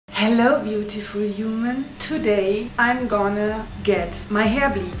Hello beautiful human, today I'm gonna get my hair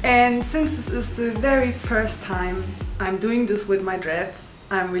bleed, and since this is the very first time I'm doing this with my dreads,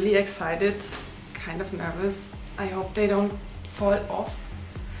 I'm really excited, kind of nervous. I hope they don't fall off.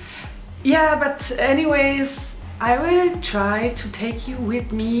 Yeah, but anyways, I will try to take you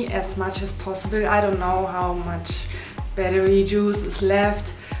with me as much as possible. I don't know how much battery juice is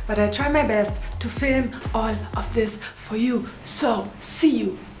left, but I try my best to film all of this for you. So, see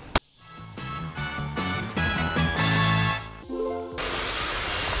you!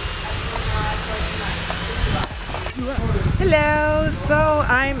 Hello, so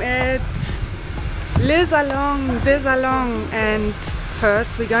I'm at Le Salon, and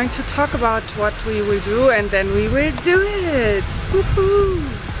first we're going to talk about what we will do and then we will do it! Woohoo!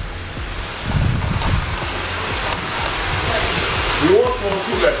 You want one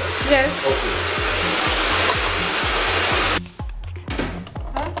together? Yes. Okay.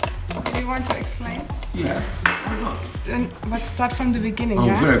 Huh? Do you want to explain? Yeah, why not? Then let's start from the beginning, I'm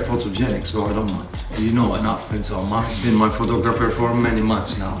yeah? very photogenic, so I don't mind. You know enough, and so I've been my photographer for many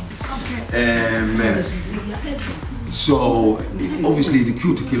months now. Okay. So, obviously the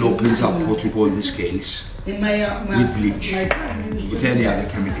cuticle opens up what we call the scales with bleach, with any other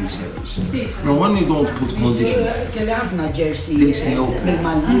chemical service. Now when you don't put conditioner, they stay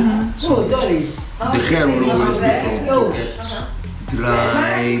open. So the hair will always be prone to get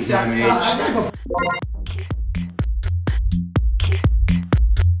dry, damaged.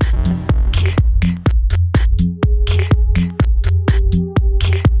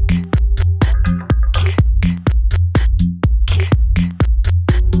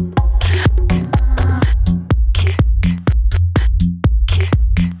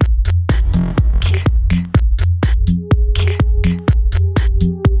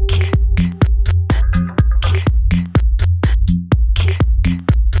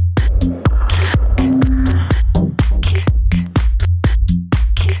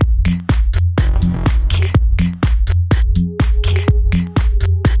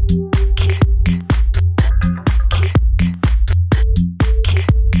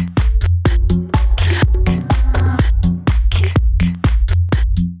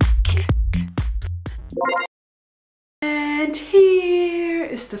 And here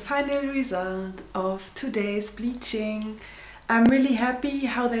is the final result of today's bleaching. I'm really happy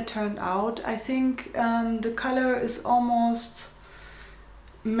how they turned out. I think the color is almost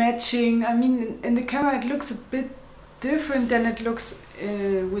matching. I mean, in the camera it looks a bit different than it looks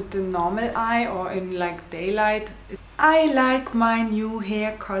with the normal eye or in like daylight. I like my new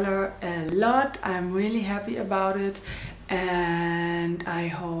hair color a lot. I'm really happy about it. And I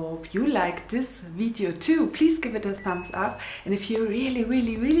hope you liked this video too. Please give it a thumbs up, and if you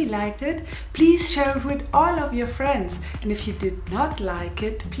really liked it, please share it with all of your friends. And if you did not like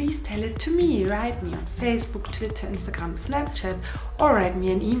it, please tell it to me. Write me on Facebook, Twitter, Instagram, Snapchat, or write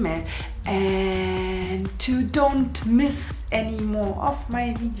me an email. And to don't miss any more of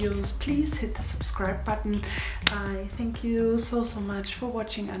my videos, please hit the subscribe button. I thank you so much for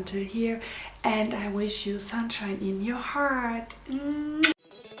watching until here, and I wish you sunshine in your heart.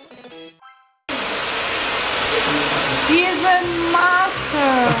 He is a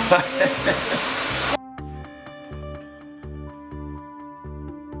master.